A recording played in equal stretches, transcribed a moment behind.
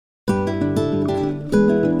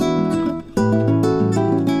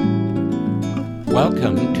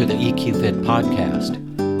Welcome to the EQ Fit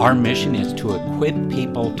podcast. Our mission is to equip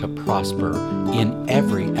people to prosper in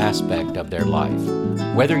every aspect of their life.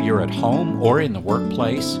 Whether you're at home or in the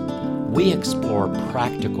workplace, we explore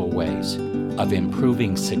practical ways of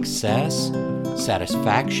improving success,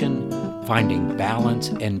 satisfaction, finding balance,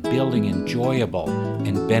 and building enjoyable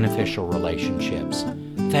and beneficial relationships.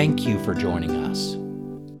 Thank you for joining us.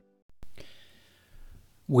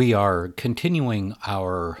 We are continuing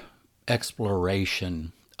our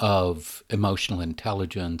exploration of emotional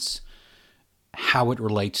intelligence, how it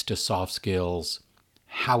relates to soft skills,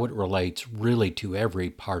 how it relates really to every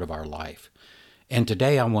part of our life. And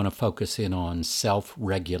today I want to focus in on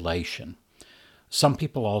self-regulation. Some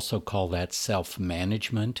people also call that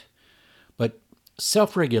self-management, but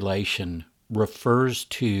self-regulation refers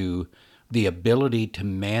to the ability to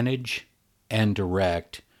manage and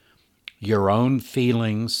direct your own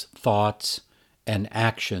feelings, thoughts, and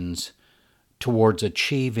actions towards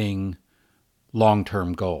achieving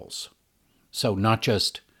long-term goals. So not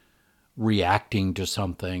just reacting to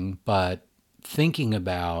something, but thinking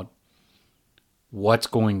about what's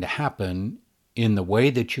going to happen in the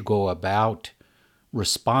way that you go about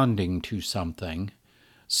responding to something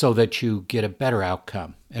so that you get a better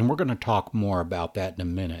outcome. And we're going to talk more about that in a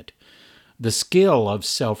minute. The skill of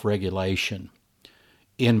self-regulation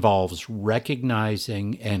involves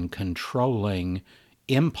recognizing and controlling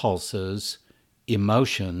impulses,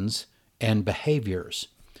 emotions, and behaviors,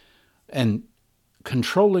 and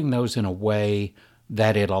controlling those in a way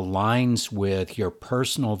that it aligns with your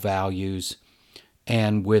personal values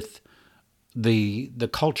and with the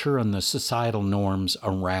culture and the societal norms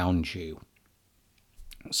around you.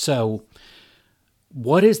 So,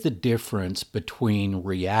 what is the difference between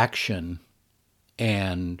reaction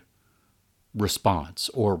and response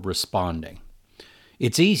or responding?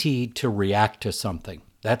 It's easy to react to something.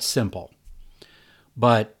 That's simple.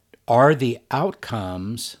 But are the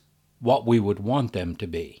outcomes what we would want them to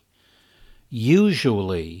be?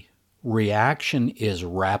 Usually, reaction is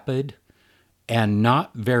rapid and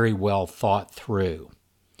not very well thought through.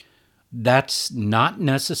 That's not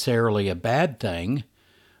necessarily a bad thing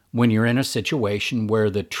when you're in a situation where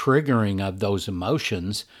the triggering of those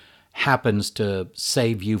emotions happens to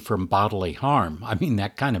save you from bodily harm. I mean,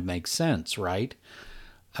 that kind of makes sense, right?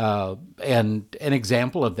 And an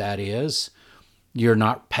example of that is you're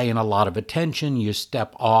not paying a lot of attention. You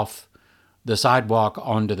step off the sidewalk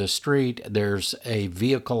onto the street. There's a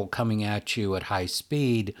vehicle coming at you at high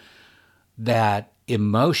speed. That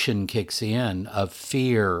emotion kicks in of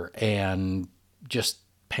fear and just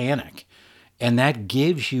panic. And that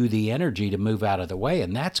gives you the energy to move out of the way.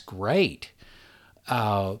 And that's great.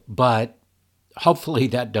 But hopefully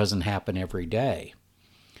that doesn't happen every day.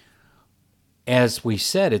 As we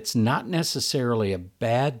said, it's not necessarily a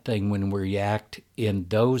bad thing when we react in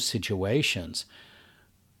those situations.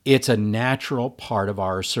 It's a natural part of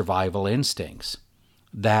our survival instincts.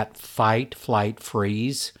 That fight, flight,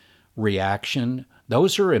 freeze reaction,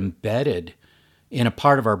 those are embedded in a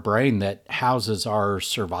part of our brain that houses our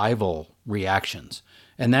survival reactions.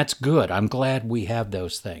 And that's good. I'm glad we have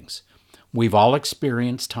those things. We've all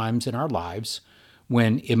experienced times in our lives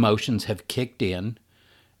when emotions have kicked in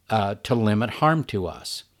to limit harm to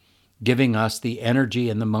us, giving us the energy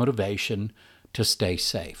and the motivation to stay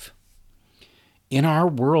safe. In our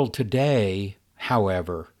world today,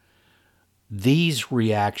 however, these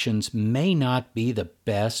reactions may not be the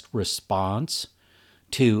best response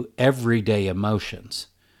to everyday emotions.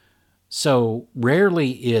 So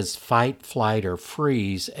rarely is fight, flight, or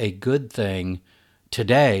freeze a good thing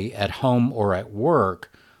today at home or at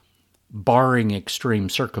work, barring extreme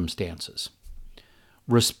circumstances.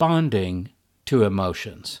 Responding to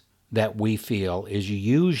emotions that we feel is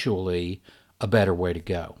usually a better way to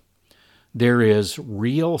go. There is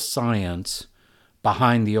real science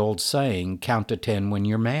behind the old saying, count to 10 when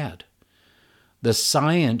you're mad. The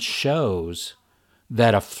science shows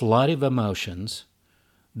that a flood of emotions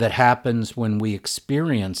that happens when we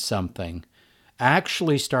experience something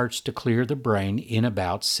actually starts to clear the brain in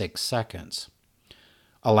about 6 seconds,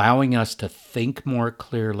 allowing us to think more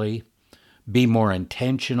clearly, be more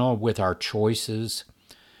intentional with our choices.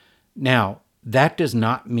 Now, that does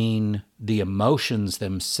not mean the emotions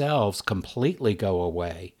themselves completely go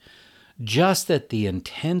away, just that the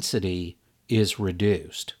intensity is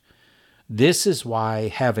reduced. This is why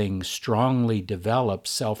having strongly developed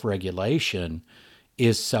self-regulation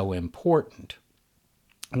is so important.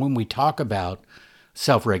 When we talk about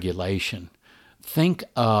self-regulation, think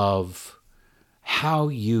of how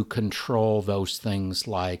you control those things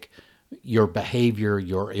like your behavior,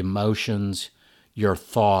 your emotions, your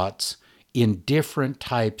thoughts in different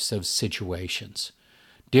types of situations.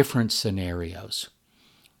 different scenarios.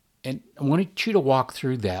 And I want you to walk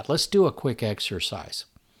through that. Let's do a quick exercise.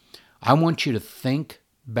 I want you to think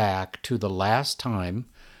back to the last time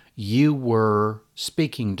you were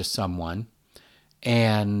speaking to someone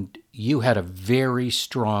and you had a very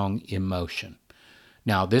strong emotion.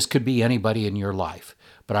 Now, this could be anybody in your life,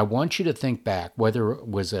 but I want you to think back, whether it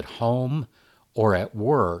was at home or at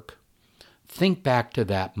work, think back to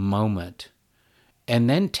that moment and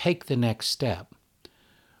then take the next step.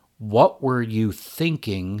 What were you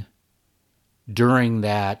thinking during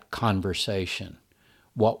that conversation?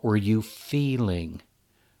 What were you feeling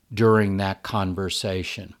during that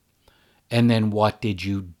conversation? And then what did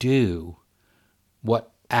you do?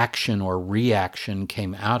 What action or reaction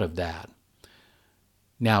came out of that?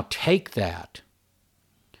 Now take that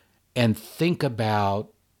and think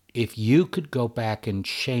about if you could go back and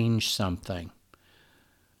change something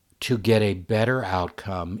to get a better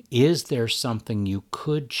outcome. Is there something you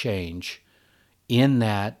could change in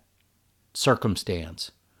that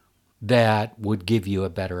circumstance that would give you a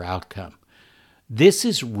better outcome? This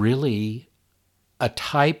is really a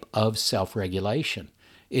type of self-regulation.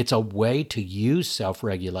 It's a way to use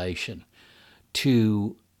self-regulation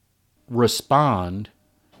to respond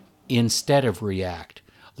instead of react.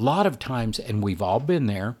 A lot of times, and we've all been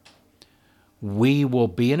there, we will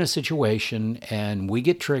be in a situation and we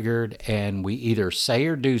get triggered and we either say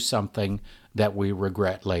or do something that we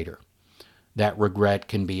regret later. That regret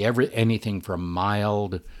can be anything from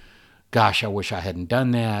mild, gosh, I wish I hadn't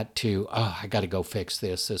done that, to, oh, I got to go fix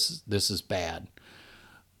this. This is bad.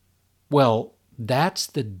 Well, that's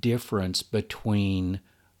the difference between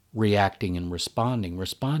reacting and responding.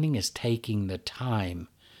 Responding is taking the time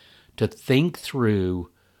to think through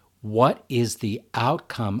what is the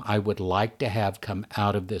outcome I would like to have come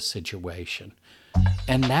out of this situation.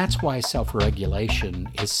 And that's why self-regulation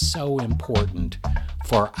is so important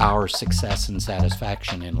for our success and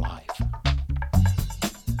satisfaction in life.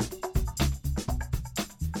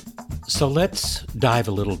 So let's dive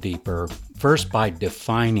a little deeper, first by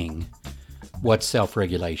defining what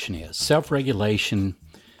self-regulation is. Self-regulation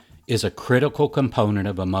is a critical component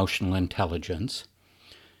of emotional intelligence.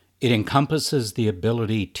 It encompasses the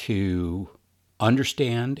ability to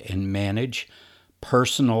understand and manage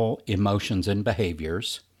personal emotions and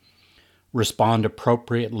behaviors, respond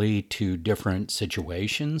appropriately to different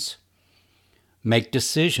situations, make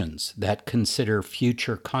decisions that consider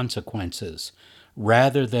future consequences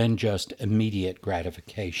rather than just immediate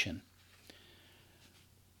gratification.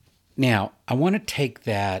 Now, I want to take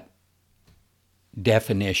that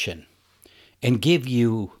definition and give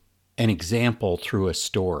you an example through a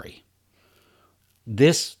story.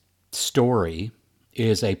 This story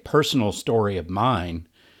is a personal story of mine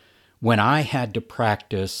when I had to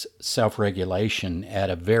practice self-regulation at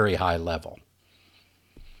a very high level.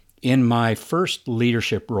 In my first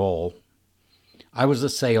leadership role, I was a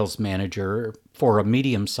sales manager for a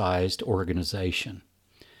medium-sized organization.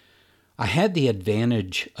 I had the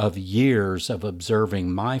advantage of years of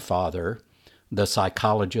observing my father, the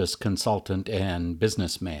psychologist, consultant, and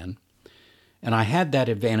businessman, and I had that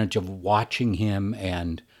advantage of watching him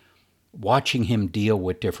deal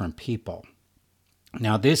with different people.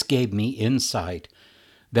 Now, this gave me insight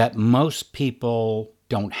that most people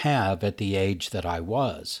don't have at the age that I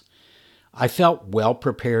was. I felt well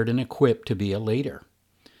prepared and equipped to be a leader.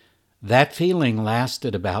 That feeling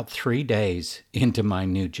lasted about 3 days into my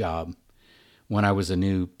new job when I was a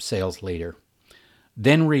new sales leader.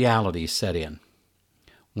 Then reality set in.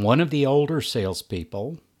 One of the older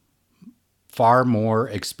salespeople, far more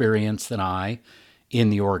experienced than I in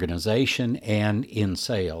the organization and in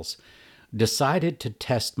sales, decided to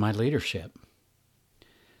test my leadership.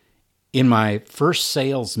 In my first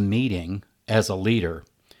sales meeting as a leader,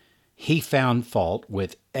 he found fault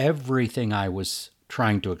with everything I was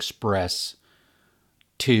trying to express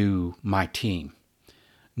to my team.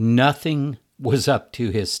 Nothing was up to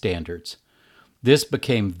his standards. This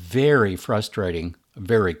became very frustrating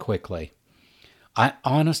very quickly. I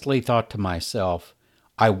honestly thought to myself,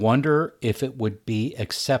 I wonder if it would be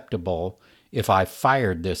acceptable if I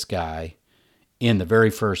fired this guy in the very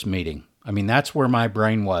first meeting. I mean, that's where my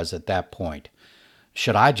brain was at that point.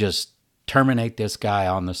 Should I just terminate this guy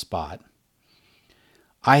on the spot?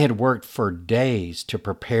 I had worked for days to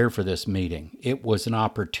prepare for this meeting. It was an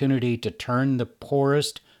opportunity to turn the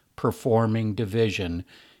poorest performing division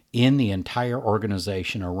in the entire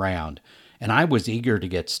organization around, and I was eager to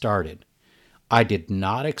get started. I did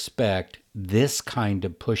not expect this kind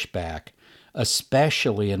of pushback,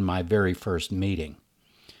 especially in my very first meeting.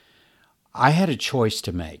 I had a choice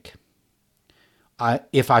to make.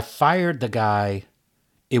 If I fired the guy,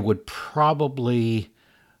 it would probably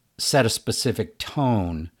set a specific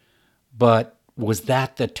tone, but was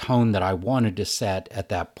that the tone that I wanted to set at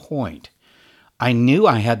that point? I knew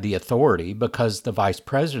I had the authority because the vice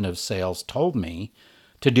president of sales told me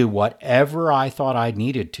to do whatever I thought I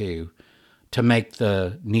needed to make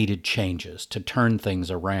the needed changes, to turn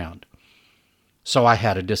things around. So I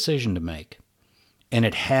had a decision to make, and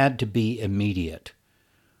it had to be immediate.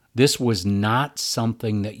 This was not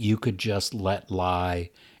something that you could just let lie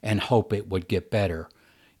and hope it would get better.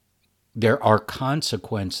 There are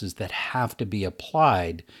consequences that have to be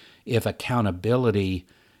applied if accountability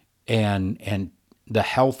and the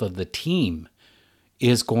health of the team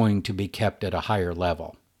is going to be kept at a higher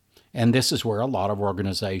level. And this is where a lot of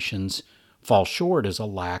organizations fall short, is a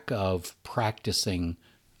lack of practicing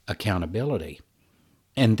accountability.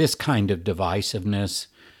 And this kind of divisiveness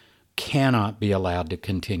cannot be allowed to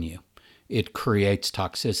continue. It creates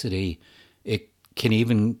toxicity. It can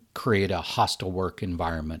even create a hostile work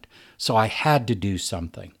environment. So I had to do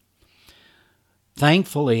something.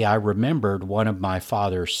 Thankfully, I remembered one of my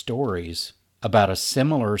father's stories about a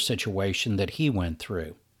similar situation that he went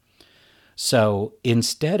through. So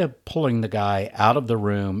instead of pulling the guy out of the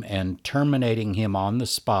room and terminating him on the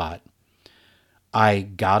spot, I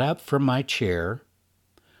got up from my chair,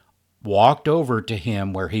 walked over to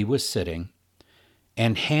him where he was sitting,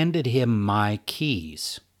 and handed him my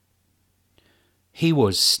keys. He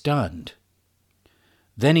was stunned.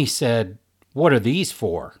 Then he said, "What are these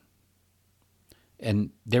for?"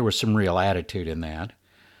 And there was some real attitude in that.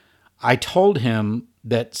 I told him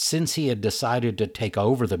that since he had decided to take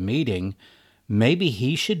over the meeting, maybe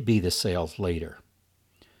he should be the sales leader.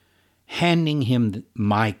 Handing him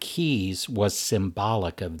my keys was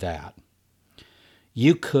symbolic of that.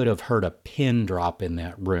 You could have heard a pin drop in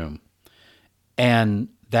that room. And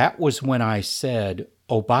that was when I said,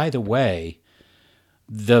 "Oh, by the way,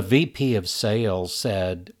 the VP of sales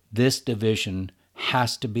said this division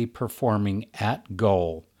has to be performing at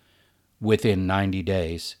goal within 90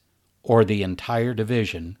 days, or the entire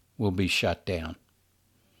division will be shut down."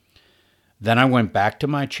 Then I went back to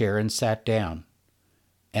my chair and sat down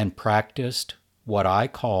and practiced what I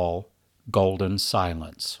call golden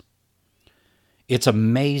silence. It's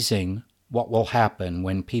amazing what will happen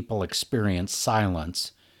when people experience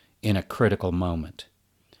silence in a critical moment.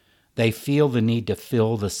 They feel the need to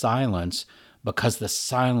fill the silence because the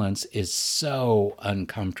silence is so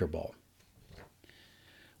uncomfortable.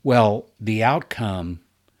 Well, the outcome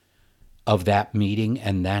of that meeting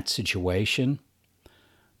and that situation,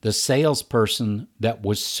 the salesperson that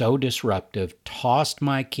was so disruptive tossed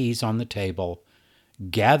my keys on the table,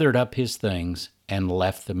 gathered up his things, and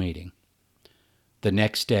left the meeting. The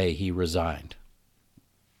next day, he resigned.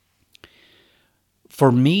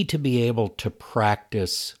 For me to be able to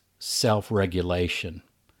practice self-regulation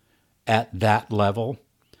at that level,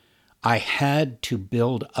 I had to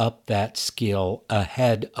build up that skill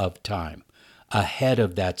ahead of time, ahead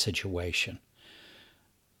of that situation.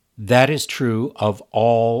 That is true of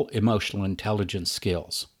all emotional intelligence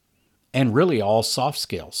skills, and really all soft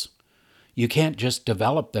skills. You can't just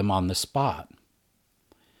develop them on the spot.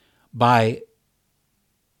 By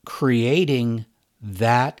creating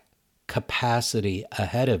that capacity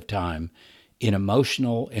ahead of time in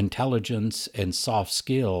emotional intelligence and soft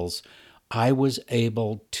skills, I was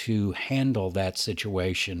able to handle that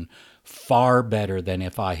situation far better than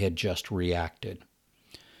if I had just reacted.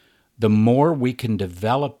 The more we can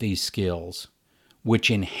develop these skills, which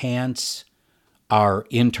enhance our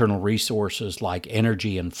internal resources like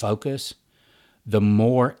energy and focus, the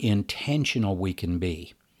more intentional we can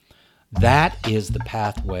be. That is the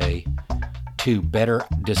pathway to better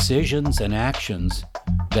decisions and actions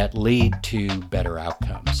that lead to better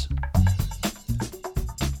outcomes.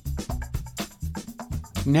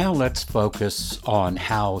 Now let's focus on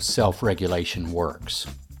how self-regulation works.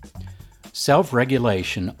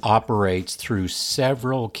 Self-regulation operates through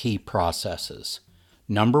several key processes.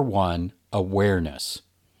 Number one, awareness.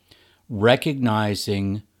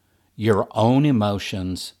 Recognizing your own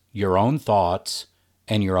emotions, your own thoughts,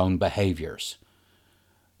 and your own behaviors.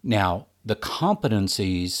 Now, the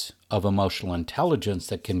competencies of emotional intelligence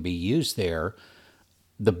that can be used there,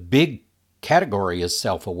 the big category is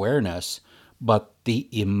self-awareness, but the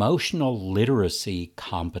emotional literacy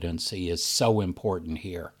competency is so important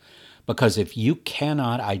here. Because if you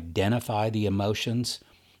cannot identify the emotions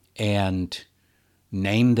and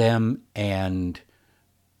name them and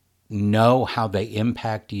know how they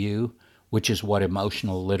impact you, which is what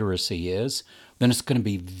emotional literacy is, then it's going to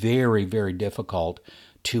be very, very difficult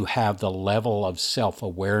to have the level of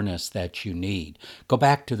self-awareness that you need. Go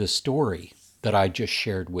back to the story that I just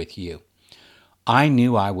shared with you. I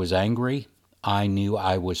knew I was angry. I knew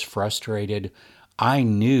I was frustrated. I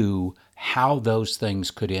knew how those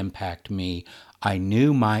things could impact me. I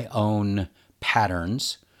knew my own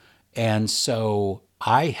patterns. And so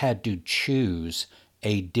I had to choose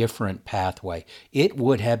a different pathway. It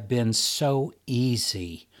would have been so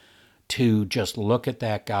easy to just look at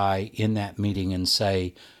that guy in that meeting and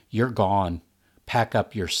say, "You're gone. Pack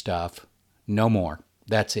up your stuff. No more.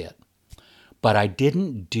 That's it." But I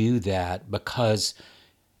didn't do that because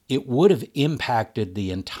it would have impacted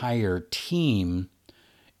the entire team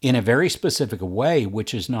in a very specific way,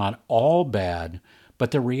 which is not all bad.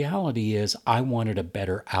 But the reality is, I wanted a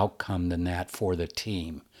better outcome than that for the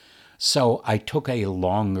team. So I took a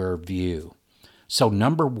longer view. So,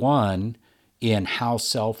 number one in how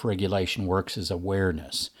self regulation works is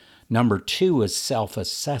awareness. Number two is self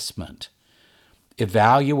assessment,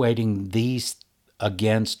 evaluating these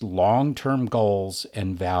against long term goals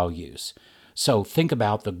and values. So, think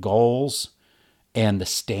about the goals and the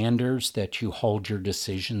standards that you hold your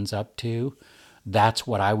decisions up to. That's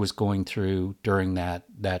what I was going through during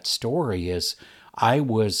that story. Is I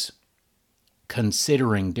was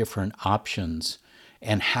considering different options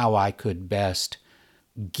and how I could best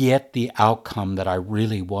get the outcome that I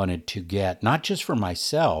really wanted to get, not just for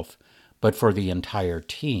myself, but for the entire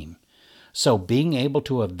team. So being able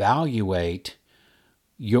to evaluate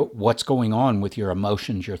what's going on with your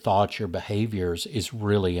emotions, your thoughts, your behaviors is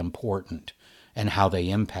really important, and how they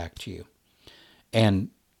impact you. And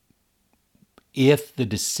if the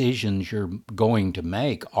decisions you're going to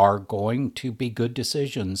make are going to be good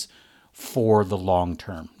decisions for the long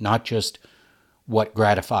term, not just what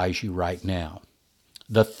gratifies you right now.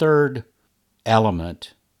 The third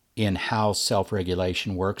element in how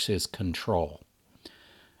self-regulation works is control.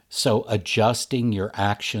 So adjusting your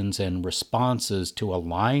actions and responses to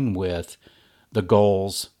align with the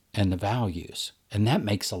goals and the values. And that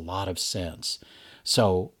makes a lot of sense.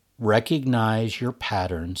 So recognize your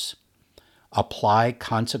patterns, apply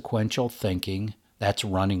consequential thinking. That's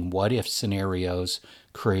running what-if scenarios,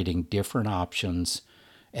 creating different options,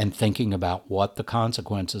 and thinking about what the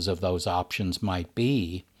consequences of those options might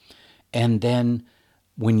be. And then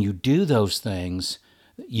when you do those things,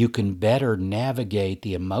 you can better navigate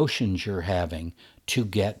the emotions you're having to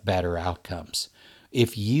get better outcomes.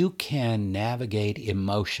 If you can navigate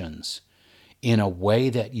emotions in a way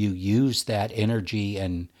that you use that energy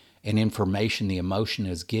and information the emotion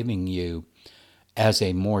is giving you as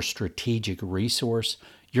a more strategic resource,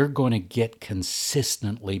 you're going to get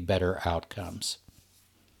consistently better outcomes.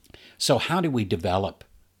 So how do we develop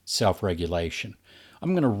self-regulation?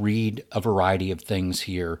 I'm going to read a variety of things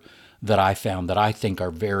here that I found that I think are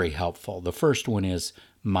very helpful. The first one is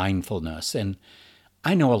mindfulness. And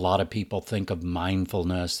I know a lot of people think of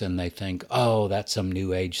mindfulness and they think, oh, that's some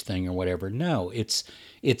new age thing or whatever. No, it's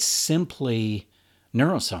simply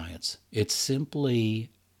neuroscience. It's simply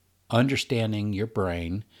understanding your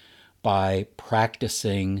brain by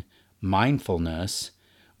practicing mindfulness,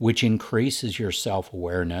 which increases your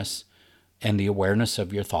self-awareness and the awareness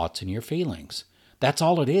of your thoughts and your feelings. That's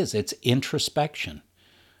all it is. It's introspection.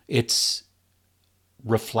 It's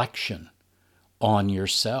reflection on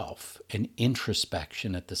yourself and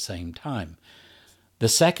introspection at the same time. The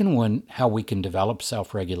second one, how we can develop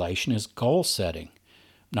self-regulation, is goal setting.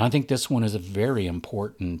 And I think this one is a very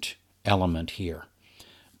important element here.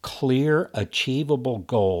 Clear, achievable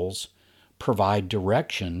goals provide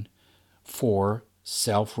direction for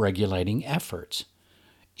self-regulating efforts.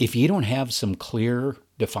 If you don't have some clear,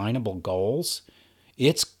 definable goals,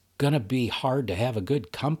 it's going to be hard to have a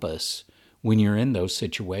good compass when you're in those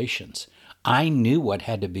situations. I knew what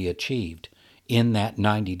had to be achieved in that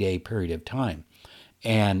 90-day period of time.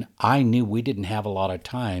 And I knew we didn't have a lot of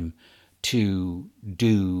time to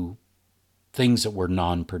do things that were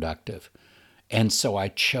non-productive. And so I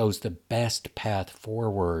chose the best path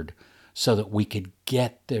forward so that we could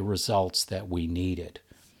get the results that we needed.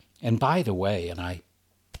 And by the way, and I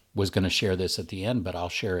was going to share this at the end, but I'll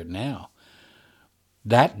share it now.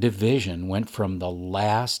 That division went from the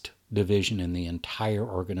last division in the entire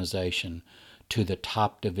organization to the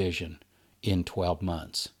top division in 12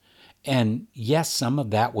 months. And yes, some of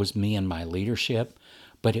that was me and my leadership,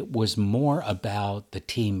 but it was more about the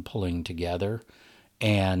team pulling together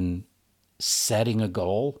and setting a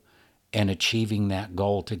goal and achieving that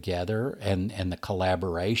goal together, and the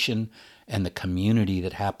collaboration and the community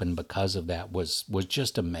that happened because of that was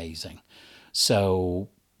just amazing. So,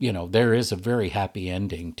 there is a very happy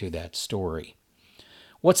ending to that story.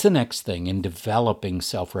 What's the next thing in developing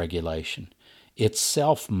self-regulation? It's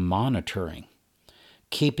self-monitoring.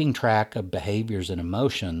 Keeping track of behaviors and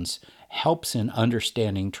emotions helps in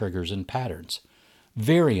understanding triggers and patterns.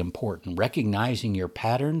 Very important. Recognizing your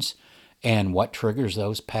patterns and what triggers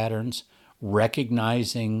those patterns.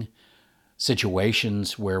 Recognizing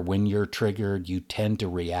situations where when you're triggered, you tend to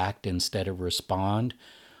react instead of respond.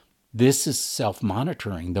 This is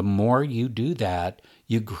self-monitoring. The more you do that,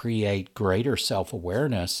 you create greater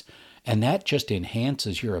self-awareness, and that just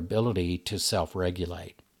enhances your ability to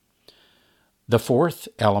self-regulate. The fourth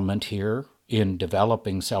element here in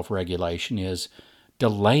developing self-regulation is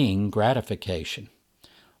delaying gratification.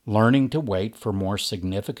 Learning to wait for more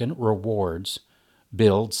significant rewards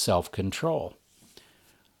builds self-control.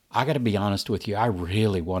 I got to be honest with you, I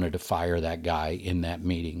really wanted to fire that guy in that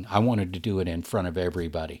meeting. I wanted to do it in front of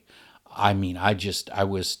everybody. I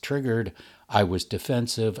was triggered, I was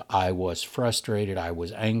defensive, I was frustrated, I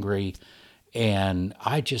was angry, and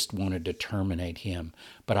I just wanted to terminate him.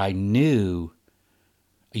 But I knew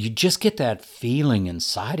you just get that feeling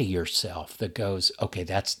inside of yourself that goes, okay,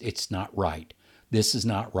 it's not right. This is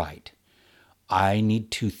not right. I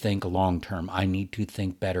need to think long term. I need to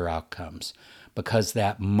think better outcomes, because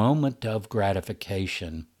that moment of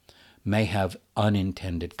gratification may have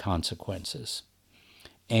unintended consequences.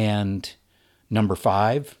 And number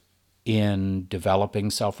 5, in developing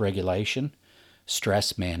self-regulation,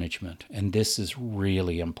 stress management. And this is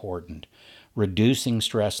really important. Reducing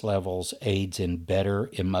stress levels aids in better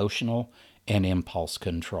emotional and impulse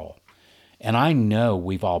control. And I know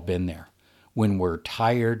we've all been there. When we're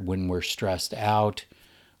tired, when we're stressed out,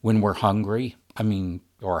 when we're hungry,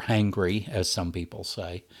 or hangry, as some people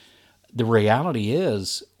say, the reality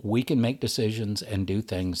is we can make decisions and do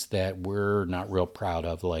things that we're not real proud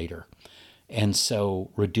of later. And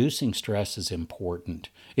so reducing stress is important.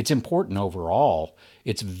 It's important overall.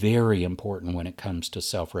 It's very important when it comes to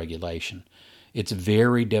self-regulation. It's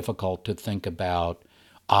very difficult to think about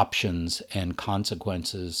options and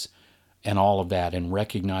consequences and all of that, and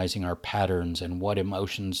recognizing our patterns and what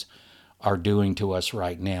emotions are doing to us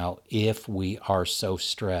right now if we are so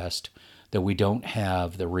stressed that we don't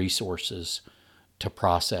have the resources to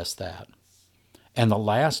process that. And the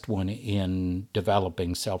last one in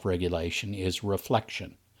developing self-regulation is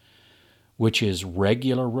reflection, which is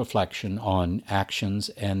regular reflection on actions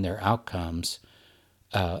and their outcomes.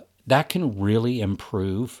 That can really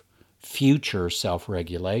improve future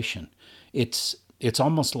self-regulation. It's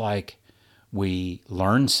almost like we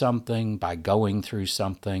learn something by going through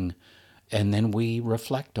something, and then we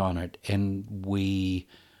reflect on it, and we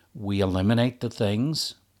eliminate the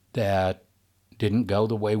things that didn't go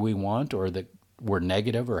the way we want, or that were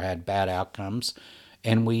negative or had bad outcomes,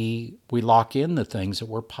 and we lock in the things that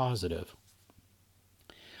were positive.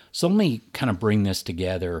 So let me kind of bring this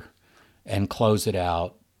together and close it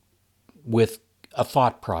out with a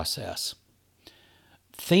thought process.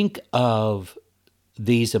 Think of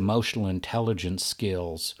these emotional intelligence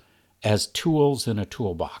skills as tools in a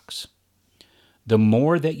toolbox. The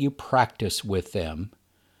more that you practice with them,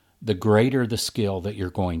 the greater the skill that you're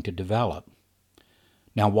going to develop.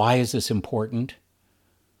 Now, why is this important?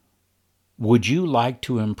 Would you like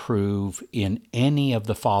to improve in any of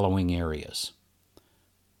the following areas?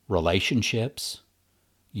 Relationships,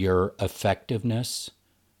 your effectiveness,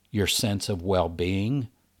 your sense of well-being,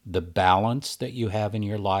 the balance that you have in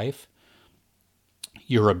your life,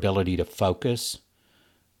 your ability to focus,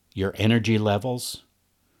 your energy levels,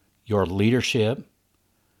 your leadership,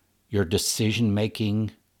 your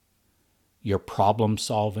decision-making, your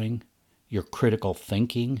problem-solving, your critical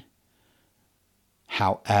thinking,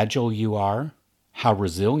 how agile you are, how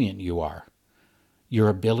resilient you are, your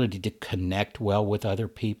ability to connect well with other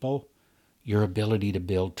people, your ability to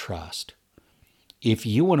build trust. If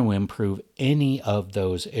you want to improve any of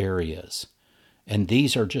those areas, and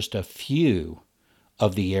these are just a few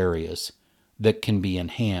of the areas that can be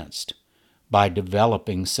enhanced by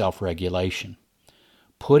developing self-regulation,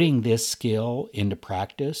 putting this skill into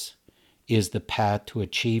practice is the path to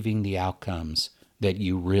achieving the outcomes that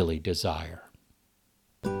you really desire.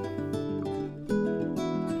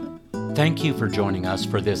 Thank you for joining us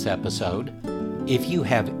for this episode. If you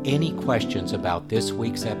have any questions about this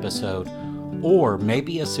week's episode, or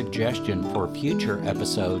maybe a suggestion for future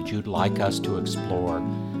episodes you'd like us to explore,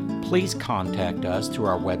 please contact us through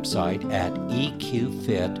our website at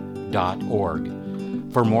eqfit.org.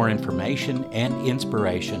 For more information and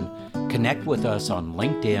inspiration, connect with us on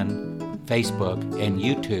LinkedIn, Facebook, and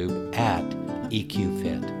YouTube at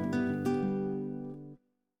EQFit.